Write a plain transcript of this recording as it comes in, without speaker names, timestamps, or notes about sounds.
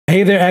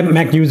Hey there,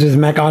 Mac users,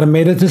 Mac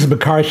Automators. This is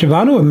Bakari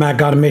Shivanu with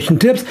Mac Automation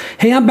Tips.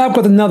 Hey, I'm back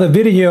with another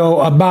video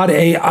about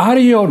a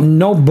audio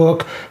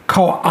notebook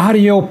called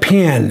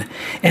Audiopen.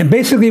 And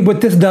basically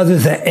what this does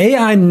is an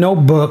AI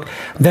notebook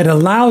that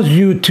allows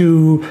you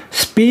to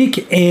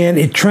speak, and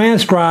it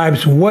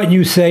transcribes what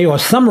you say or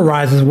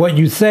summarizes what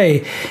you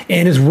say,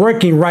 and it's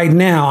working right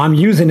now. I'm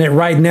using it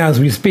right now as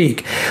we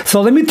speak.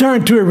 So let me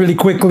turn to it really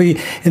quickly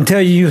and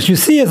tell you, as you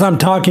see as I'm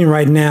talking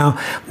right now,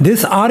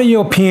 this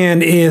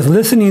Audiopen is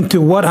listening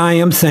to what I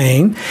am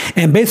saying,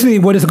 and basically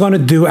what it's going to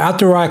do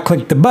after I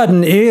click the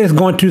button is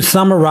going to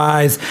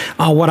summarize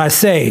what I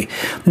say.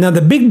 Now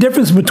the big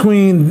difference between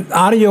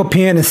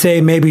Audiopen and say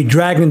maybe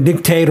Dragon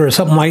Dictator or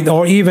something like that,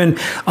 or even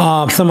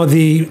some of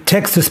the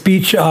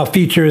text-to-speech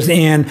features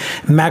in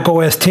Mac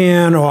OS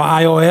 10 or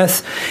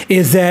iOS,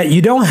 is that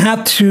you don't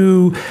have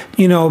to,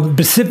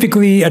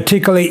 specifically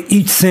articulate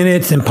each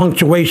sentence and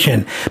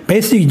punctuation.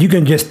 Basically, you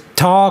can just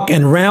talk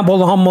and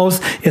ramble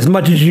almost as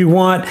much as you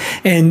want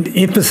and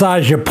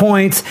emphasize your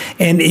points,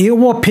 and it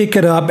will pick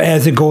it up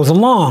as it goes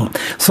along.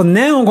 So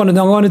now what I'm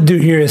going to do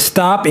here is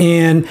stop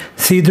and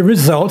see the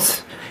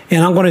results.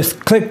 And I'm going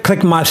to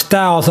click my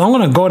style. So I'm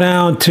going to go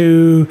down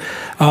to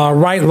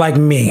write like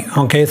me.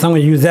 Okay, so I'm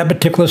going to use that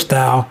particular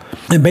style.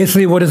 And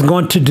basically what it's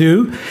going to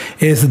do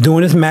is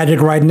doing its magic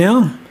right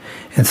now.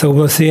 And so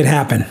we'll see it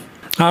happen.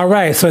 All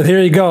right, so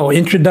here you go.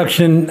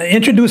 Introducing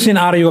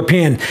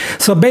Audiopen.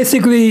 So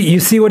basically, you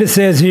see what it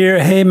says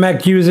here. Hey,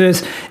 Mac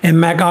users and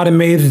Mac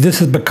Automators,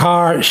 this is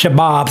Bakar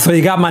Shabab. So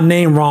you got my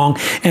name wrong.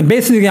 And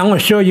basically, I'm going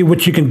to show you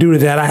what you can do to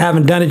that. I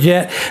haven't done it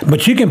yet,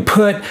 but you can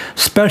put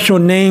special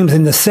names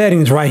in the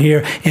settings right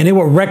here, and it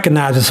will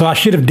recognize it. So I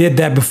should have did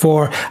that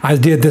before I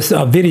did this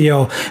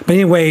video. But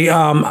anyway,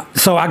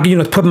 so I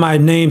can put my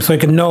name so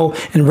it can know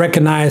and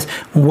recognize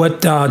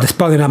what the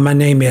spelling of my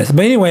name is.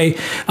 But anyway,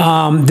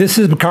 this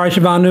is Bakar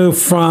Shabab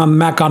from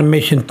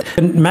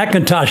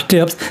Macintosh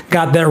Tips.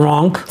 Got that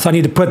wrong, so I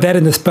need to put that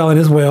in the spelling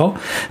as well.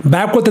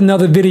 Back with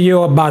another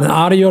video about an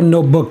audio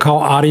notebook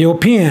called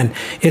Audiopen.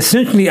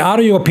 Essentially,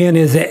 Audiopen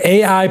is an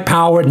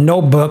AI-powered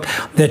notebook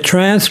that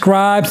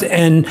transcribes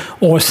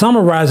or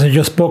summarizes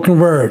your spoken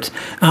words.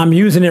 I'm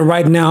using it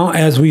right now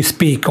as we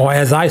speak, or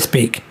as I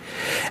speak.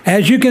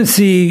 As you can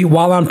see,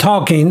 while I'm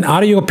talking,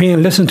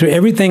 Audiopen listens to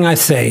everything I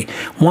say.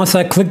 Once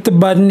I click the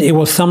button, it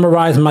will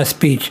summarize my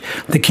speech.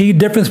 The key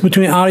difference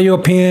between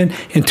Audiopen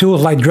and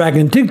tools like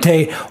Dragon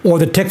Dictate or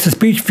the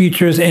text-to-speech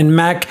features in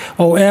Mac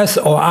OS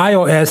or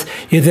iOS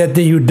is that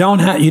you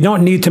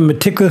don't need to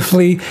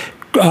meticulously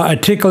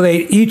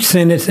articulate each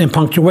sentence and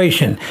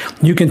punctuation.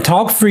 You can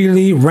talk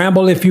freely,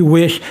 ramble if you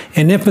wish,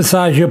 and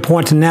emphasize your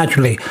points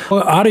naturally.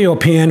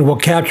 Audiopen will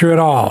capture it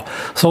all.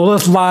 So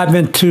let's dive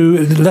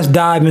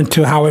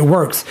into how it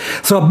works.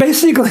 So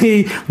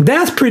basically,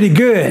 that's pretty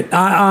good.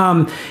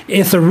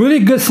 It's a really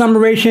good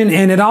summation,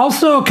 and it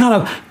also kind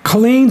of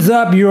cleans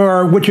up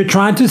what you're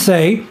trying to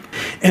say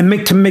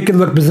and to make it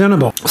look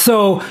presentable.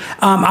 So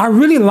I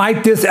really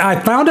like this. I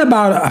found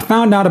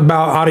out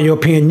about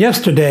Audiopen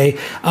yesterday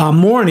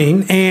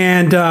morning,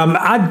 and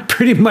I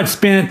pretty much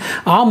spent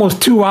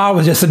almost 2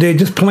 hours yesterday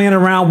just playing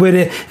around with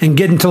it and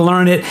getting to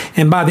learn it.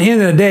 And by the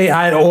end of the day,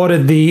 I had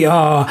ordered the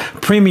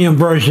premium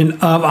version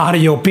of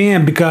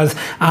Audiopen because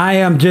I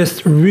am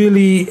just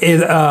really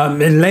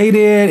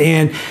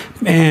elated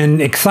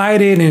and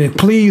excited and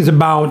pleased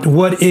about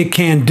what it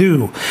can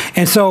do.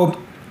 And so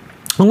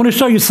I'm going to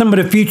show you some of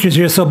the features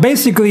here. So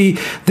basically,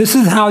 this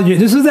is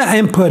the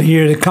input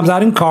here that comes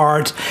out in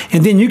cards,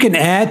 and then you can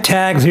add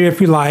tags here if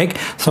you like.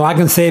 So I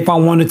can say if I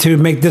wanted to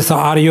make this an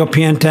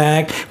Audiopen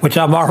tag, which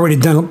I've already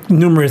done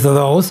numerous of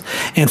those,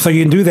 and so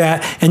you can do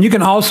that. And you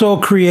can also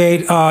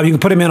create, you can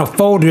put them in a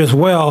folder as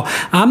well.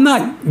 I'm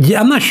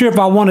not sure if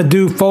I want to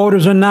do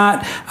folders or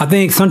not. I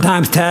think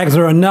sometimes tags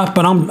are enough,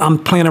 but I'm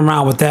playing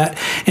around with that.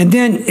 And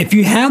then if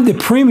you have the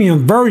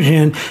premium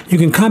version, you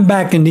can come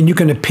back and then you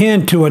can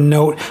append to a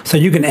note, so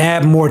you can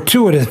add more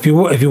to it if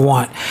you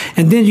want.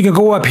 And then you can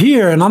go up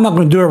here, and I'm not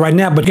going to do it right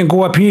now, but you can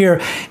go up here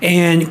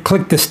and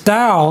click the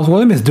styles. Well,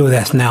 let me just do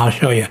this now. I'll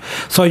show you.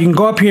 So you can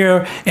go up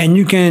here and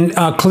you can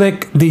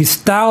click the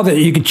style that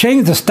you can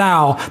change the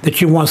style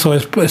that you want. So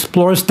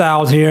explore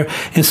styles here,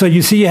 and so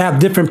you see you have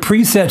different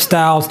preset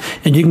styles,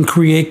 and you can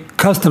create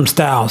custom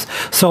styles.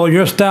 So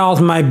your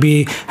styles might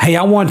be, hey,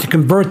 I want to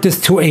convert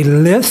this to a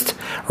list,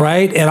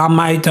 right? And I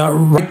might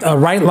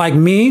write like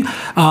me.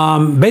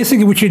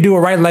 Basically, what you do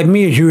with write like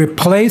me is you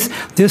replace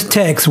this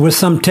text with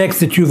some text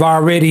that you've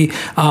already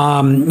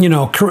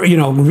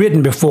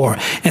written before.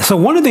 And so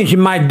one of the things you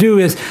might do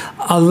is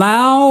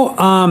allow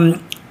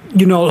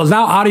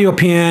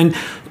Audiopen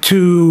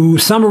to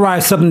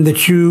summarize something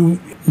that you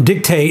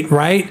dictate,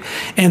 right?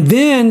 And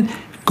then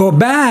go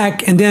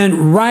back and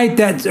then write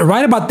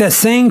about that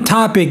same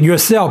topic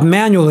yourself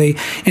manually,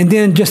 and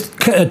then just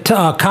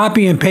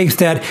copy and paste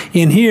that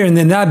in here, and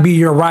then that'd be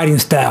your writing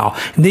style.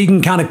 And then you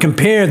can kind of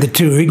compare the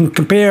two. You can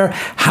compare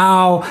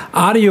how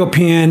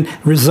Audiopen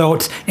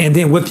results, and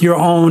then with your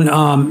own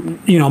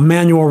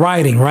manual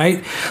writing,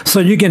 right? So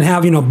you can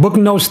have book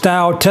note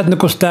style,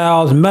 technical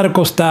styles,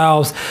 medical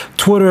styles,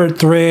 Twitter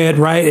thread,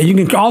 right? And you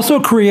can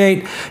also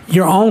create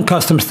your own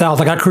custom styles.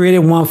 Like I created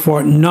one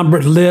for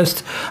numbered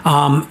list,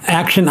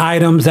 action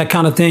items, that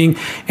kind of thing.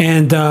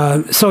 And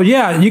so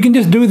yeah, you can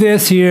just do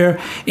this here,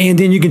 and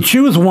then you can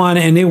choose one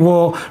and it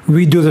will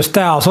redo the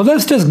style. So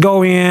let's just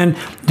go in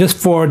just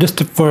for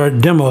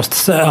demo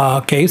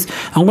case.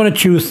 I'm going to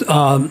choose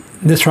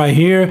this right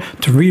here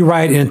to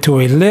rewrite into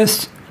a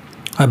list,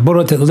 a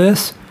bulleted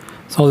list.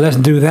 So let's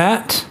do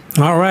that.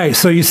 All right,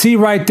 so you see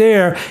right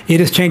there, it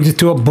is changed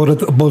to a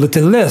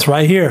bulleted list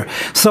right here.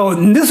 So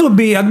this would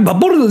be, a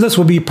bulleted list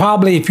would be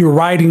probably if you're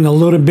writing a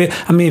little bit,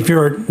 if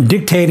you're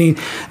dictating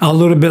a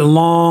little bit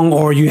long,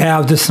 or you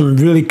have just some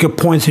really good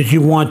points that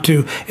you want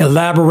to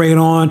elaborate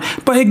on.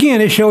 But again,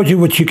 it shows you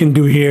what you can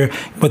do here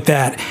with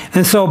that.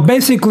 And so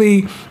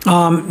basically,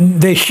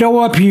 they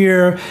show up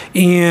here,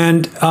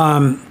 and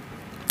all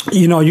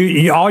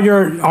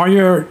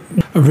your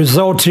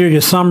results here,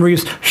 your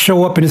summaries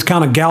show up in this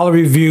kind of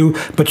gallery view,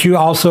 but you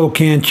also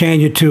can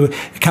change it to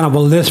kind of a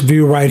list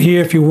view right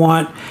here if you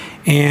want.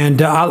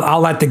 And I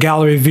like the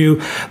gallery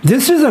view.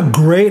 This is a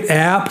great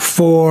app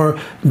for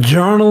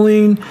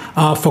journaling,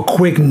 for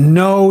quick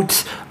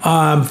notes,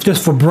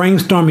 just for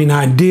brainstorming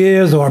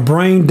ideas or a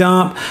brain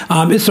dump.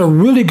 It's a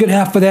really good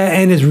app for that,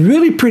 and it's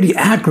really pretty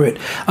accurate.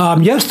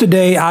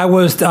 Yesterday, I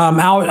was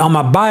out on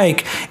my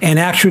bike and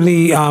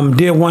actually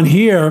did one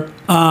here.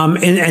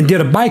 And did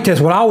a bike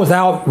test. When I was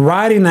out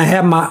riding, I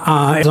had my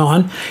eyes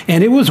on,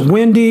 and it was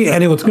windy,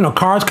 and it was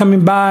cars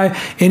coming by,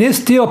 and it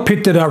still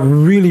picked it up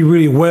really,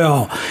 really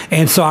well.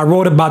 And so I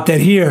wrote about that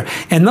here.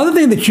 Another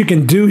thing that you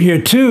can do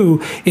here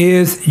too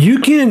is you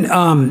can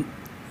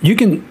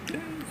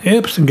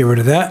oops, and get rid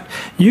of that.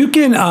 You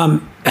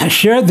can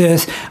share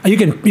this.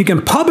 You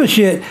can publish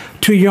it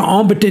to your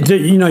own,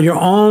 your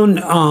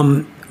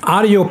own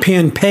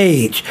Audiopen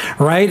page,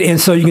 right? And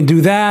so you can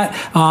do that.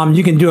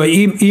 You can do an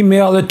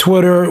email to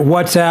Twitter,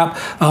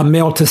 WhatsApp,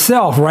 mail to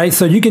self, right?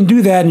 So you can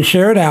do that and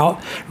share it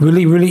out.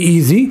 Really, really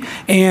easy,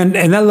 and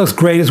that looks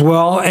great as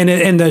well.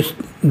 And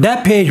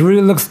that page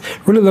really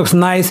looks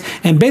nice.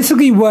 And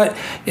basically, what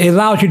it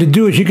allows you to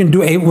do is you can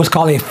do what's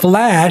called a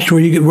flash,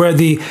 where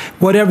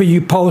whatever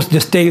you post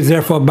just stays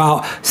there for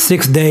about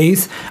 6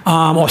 days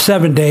or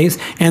 7 days,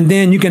 and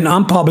then you can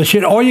unpublish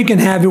it, or you can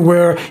have it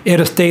where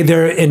it'll stay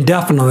there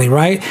indefinitely,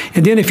 right?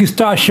 And then if you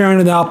start sharing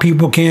it out,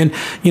 people can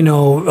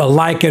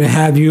like it and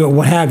have you, or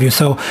what have you.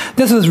 So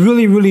this is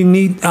really, really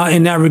neat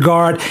in that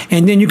regard.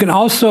 And then you can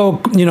also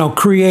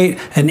create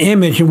an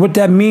image, and what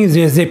that means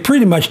is it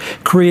pretty much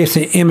creates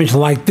an image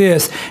like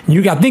this.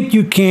 I think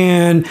you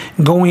can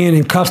go in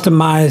and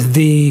customize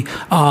the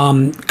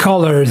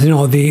colors,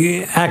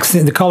 the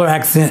accent, the color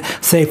accent,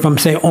 from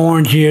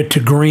orange here to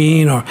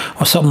green or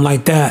something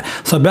like that.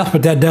 So that's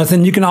what that does.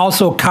 And you can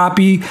also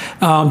copy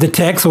the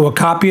text, or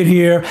copy it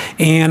here,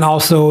 and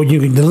also you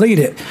can delete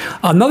it.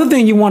 Another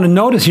thing you want to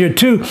notice here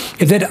too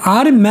is that it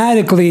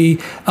automatically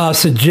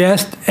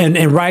suggests and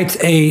writes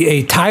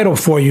a title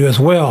for you as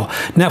well.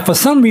 Now, for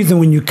some reason,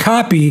 when you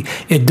copy,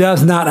 it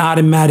does not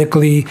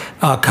automatically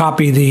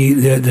copy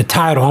the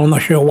title. I'm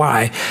not sure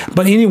why,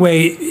 but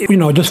anyway,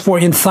 just for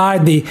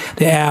inside the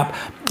app,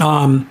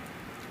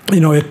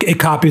 it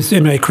copies,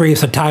 it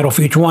creates a title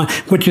for each one,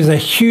 which is a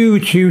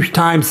huge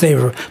time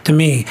saver to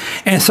me.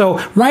 And so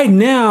right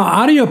now,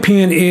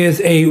 Audiopen is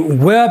a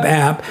web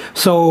app.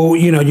 So,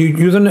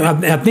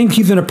 I think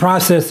he's in the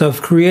process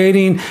of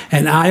creating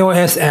an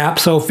iOS app.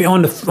 So if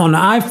on the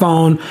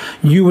iPhone,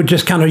 you would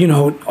just kind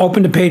of,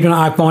 open the page on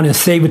the iPhone and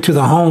save it to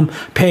the home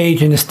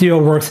page, and it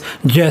still works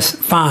just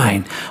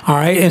fine. All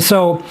right. And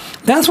so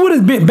that's what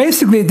it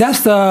basically,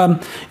 there's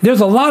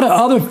a lot of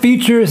other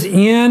features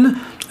in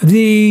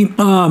the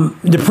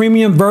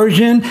premium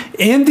version.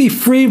 In the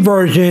free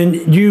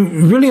version, you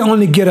really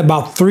only get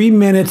about 3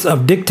 minutes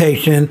of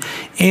dictation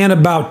and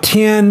about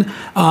 10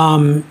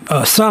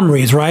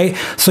 summaries, right?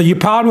 So you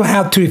probably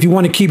have to, if you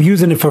want to keep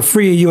using it for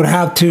free, you would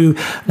have to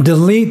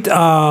delete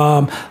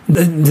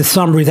the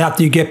summaries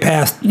after you get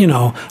past,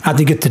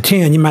 after you get to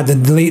 10. You might have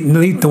to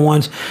delete the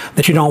ones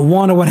that you don't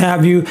want or what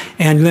have you,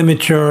 and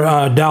limit your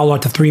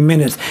download to 3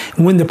 minutes.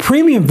 When the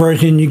premium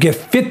version, you get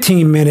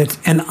 15 minutes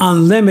and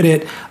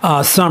unlimited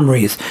summaries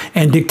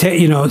and dictate,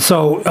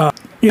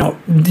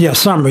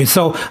 summary.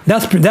 So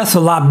that's a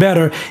lot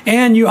better.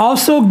 And you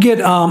also get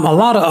a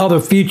lot of other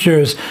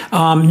features.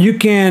 You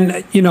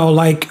can,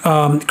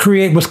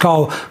 create what's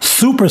called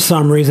super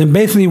summaries. And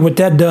basically what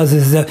that does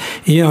is that,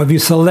 if you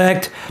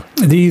select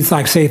these,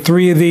 like say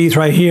 3 of these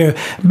right here,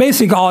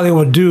 basically all it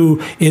will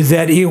do is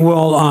that it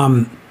will,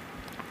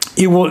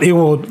 it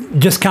will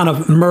just kind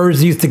of merge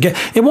these together.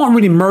 It won't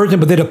really merge them,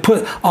 but it'll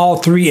put all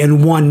three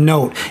in one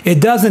note. It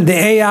doesn't, the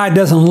AI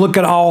doesn't look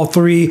at all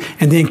three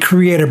and then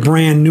create a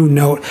brand new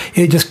note.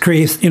 It just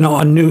creates,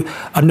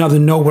 another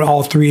note with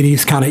all three of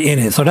these kind of in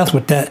it. So that's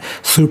what that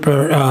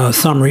super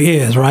summary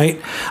is,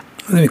 right?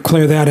 Let me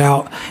clear that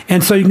out.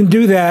 And so you can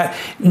do that.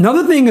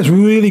 Another thing that's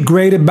really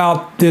great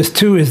about this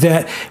too is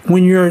that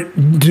when you're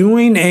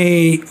doing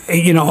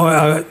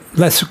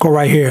let's go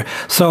right here.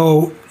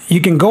 So you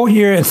can go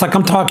here. It's like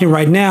I'm talking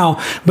right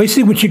now.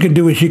 Basically, what you can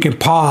do is you can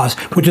pause,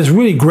 which is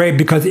really great,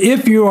 because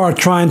if you are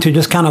trying to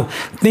just kind of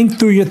think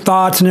through your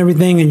thoughts and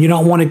everything, and you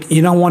don't want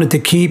it to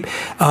keep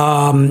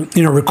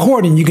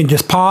recording, you can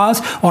just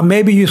pause, or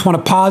maybe you just want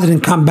to pause it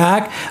and come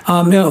back,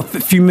 a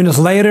few minutes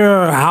later,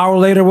 or an hour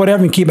later,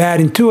 whatever, and keep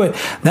adding to it.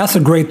 That's a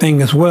great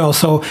thing as well.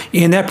 So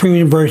in that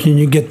premium version,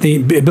 you get the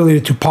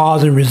ability to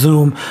pause and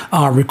resume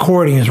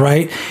recordings,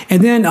 right?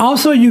 And then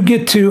also you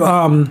get to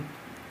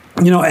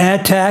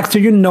add tags to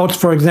your notes.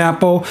 For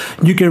example,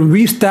 you can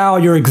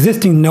restyle your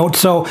existing notes.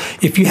 So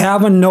if you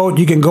have a note,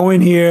 you can go in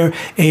here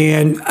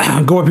and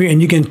go up here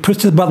and you can push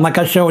this button like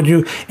I showed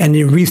you, and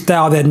then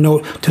restyle that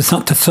note to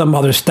some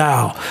other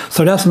style.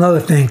 So that's another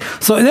thing.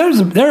 So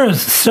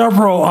there's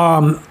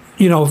several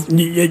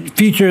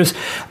features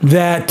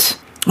that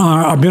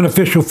are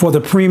beneficial for the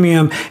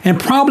premium. And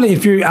probably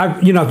if you're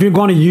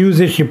going to use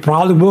this, you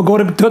probably will go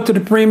to the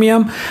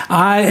premium.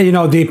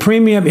 The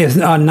premium is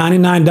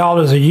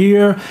 $99 a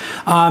year.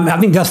 I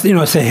think that's,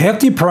 it's a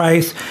hefty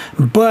price,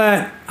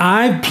 but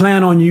I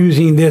plan on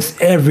using this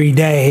every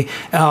day,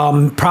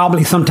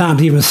 probably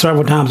sometimes even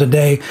several times a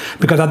day,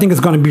 because I think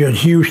it's going to be a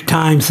huge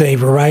time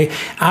saver, right?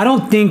 I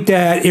don't think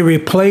that it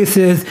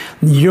replaces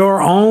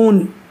your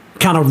own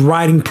kind of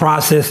writing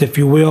process, if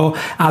you will.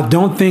 I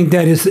don't think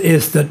that is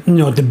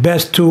the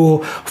best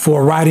tool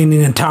for writing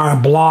an entire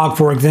blog,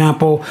 for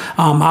example.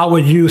 I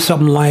would use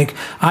something like,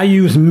 I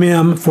use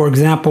Mem, for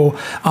example,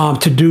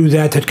 to do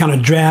that, to kind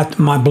of draft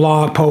my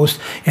blog posts,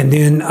 and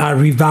then I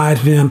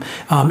revise them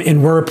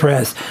in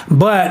WordPress.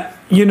 But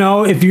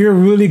if you're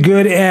really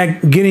good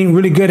at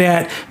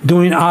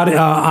doing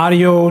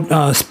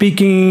audio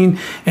speaking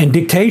and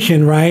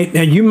dictation, right,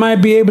 and you might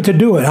be able to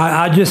do it.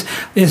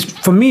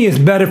 For me, it's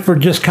better for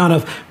just kind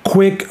of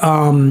quick,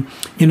 notes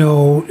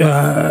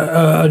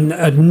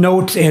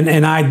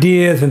and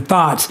ideas and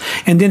thoughts.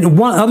 And then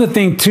one other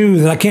thing too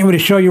that I can't really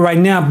show you right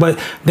now, but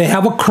they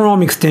have a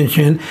Chrome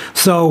extension.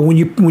 So when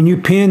you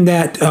pin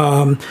that,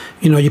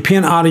 you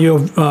pin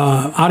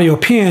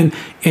Audiopen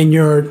in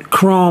your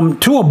Chrome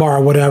toolbar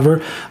or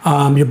whatever,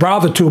 your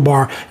browser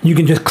toolbar, you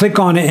can just click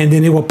on it and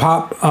then it will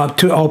pop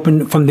to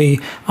open from the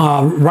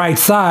right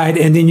side,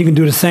 and then you can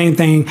do the same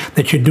thing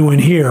that you're doing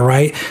here,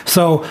 right?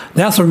 So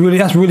that's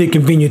really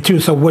convenient too.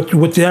 So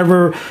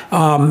whichever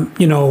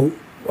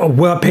a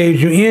web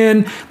page you're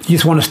in, you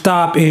just want to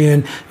stop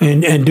and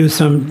do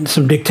some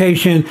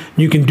dictation,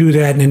 you can do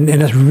that, and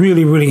that's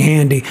really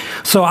handy.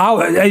 So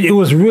it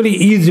was really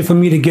easy for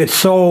me to get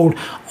sold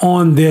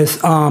on this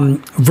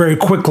very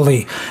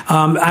quickly.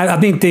 I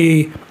think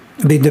the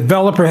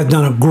developer has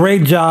done a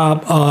great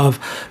job of,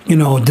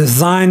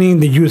 designing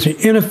the user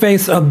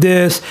interface of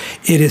this.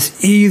 It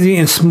is easy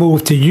and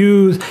smooth to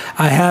use.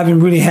 I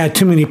haven't really had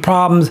too many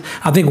problems.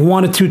 I think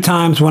 1 or 2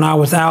 times when I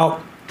was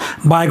out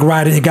bike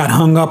riding, it got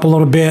hung up a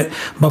little bit,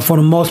 but for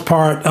the most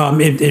part,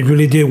 it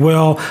really did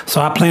well.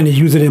 So I plan to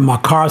use it in my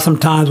car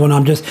sometimes when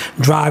I'm just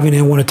driving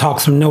and want to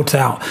talk some notes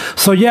out.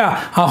 So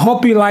yeah, I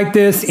hope you like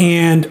this,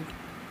 and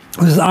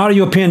this is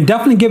Audiopen.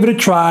 Definitely give it a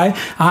try.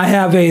 I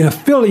have an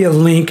affiliate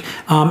link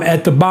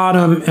at the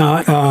bottom,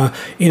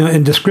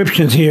 in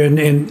descriptions here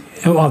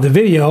of the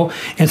video,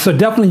 and so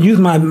definitely use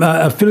my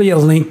affiliate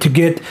link to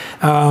get.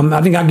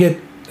 I think I get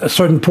a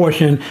certain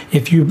portion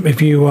if you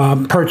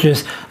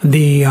purchase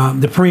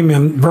the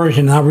premium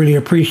version. I really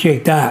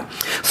appreciate that.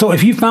 So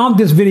if you found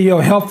this video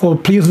helpful,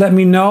 please let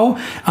me know.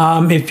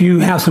 If you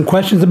have some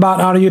questions about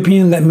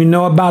Audiopen, let me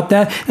know about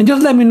that, and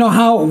just let me know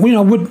how,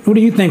 what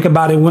do you think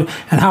about it, and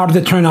how does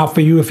it turn out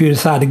for you if you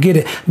decide to get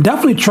it.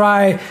 Definitely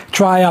try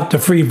out the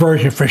free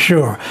version for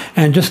sure,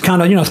 and just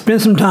kind of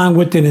spend some time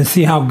with it and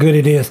see how good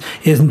it is.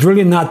 It's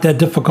really not that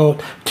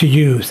difficult to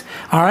use.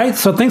 All right,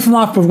 so thanks a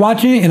lot for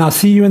watching, and I'll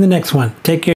see you in the next one. Take care.